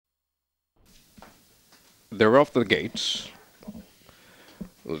they're off the gates.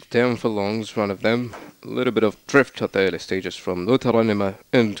 With 10 furlongs, one of them. A little bit of drift at the early stages from Mutaranima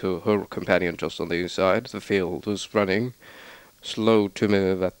into her companion just on the inside. The field was running slow to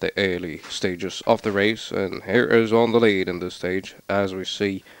move at the early stages of the race, and here is on the lead in this stage, as we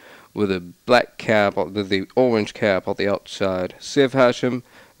see, with a black cap, with the orange cap on the outside. Sif Hashim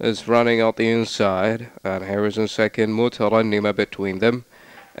is running out the inside, and here is in second, Mutaranima between them.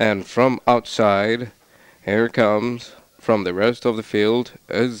 And from outside, here comes, from the rest of the field,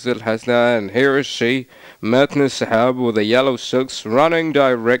 Izzil Hasna, and here is she, Matna Sahab with the yellow silks running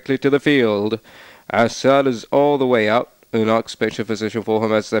directly to the field. Assad is all the way out, an occupation position for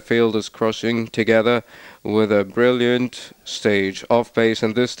him as the field is crossing together with a brilliant stage off pace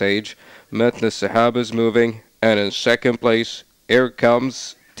in this stage. Matna Sahab is moving, and in second place, here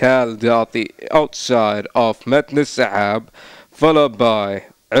comes Tal out the outside of Matna Sahab, followed by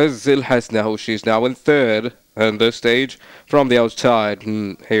Izzil Hasna, who she's now in third in this stage. From the outside,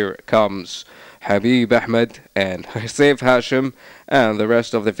 here comes Habib Ahmed and Saif Hashim, and the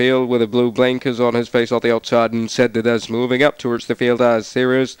rest of the field with the blue blinkers on his face on the outside, and Seddidas moving up towards the field as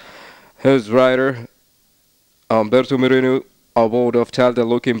here is his rider, Umberto Merino, aboard of Talda,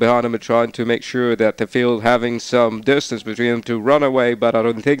 looking behind him and trying to make sure that the field having some distance between them to run away, but I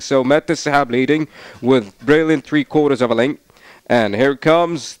don't think so. Metta Sahab leading with brilliant 3/4 of a length. And here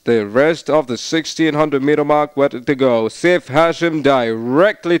comes the rest of the 1600 meter mark, ready to go. Saif Hashim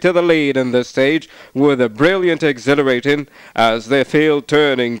directly to the lead in this stage with a brilliant exhilarating as they feel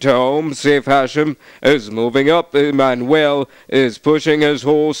turning to home. Saif Hashim is moving up. Emmanuel is pushing his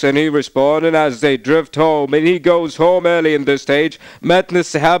horse and he responding as they drift home. And he goes home early in this stage. Matna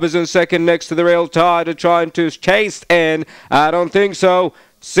Sahab is in second next to the rail tide, trying to chase in. I don't think so.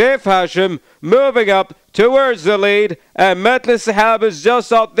 Saif Hashim moving up towards the lead, and Matna Sahab is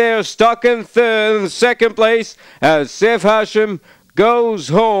just out there stuck in second place as Saif Hashim goes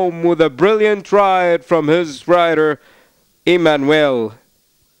home with a brilliant ride from his rider Emmanuel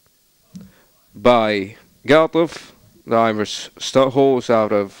by Galtov, the Irish horse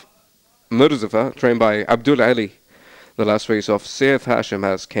out of Murzafa, trained by Abdul Ali. The last race of Saif Hashim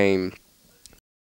has came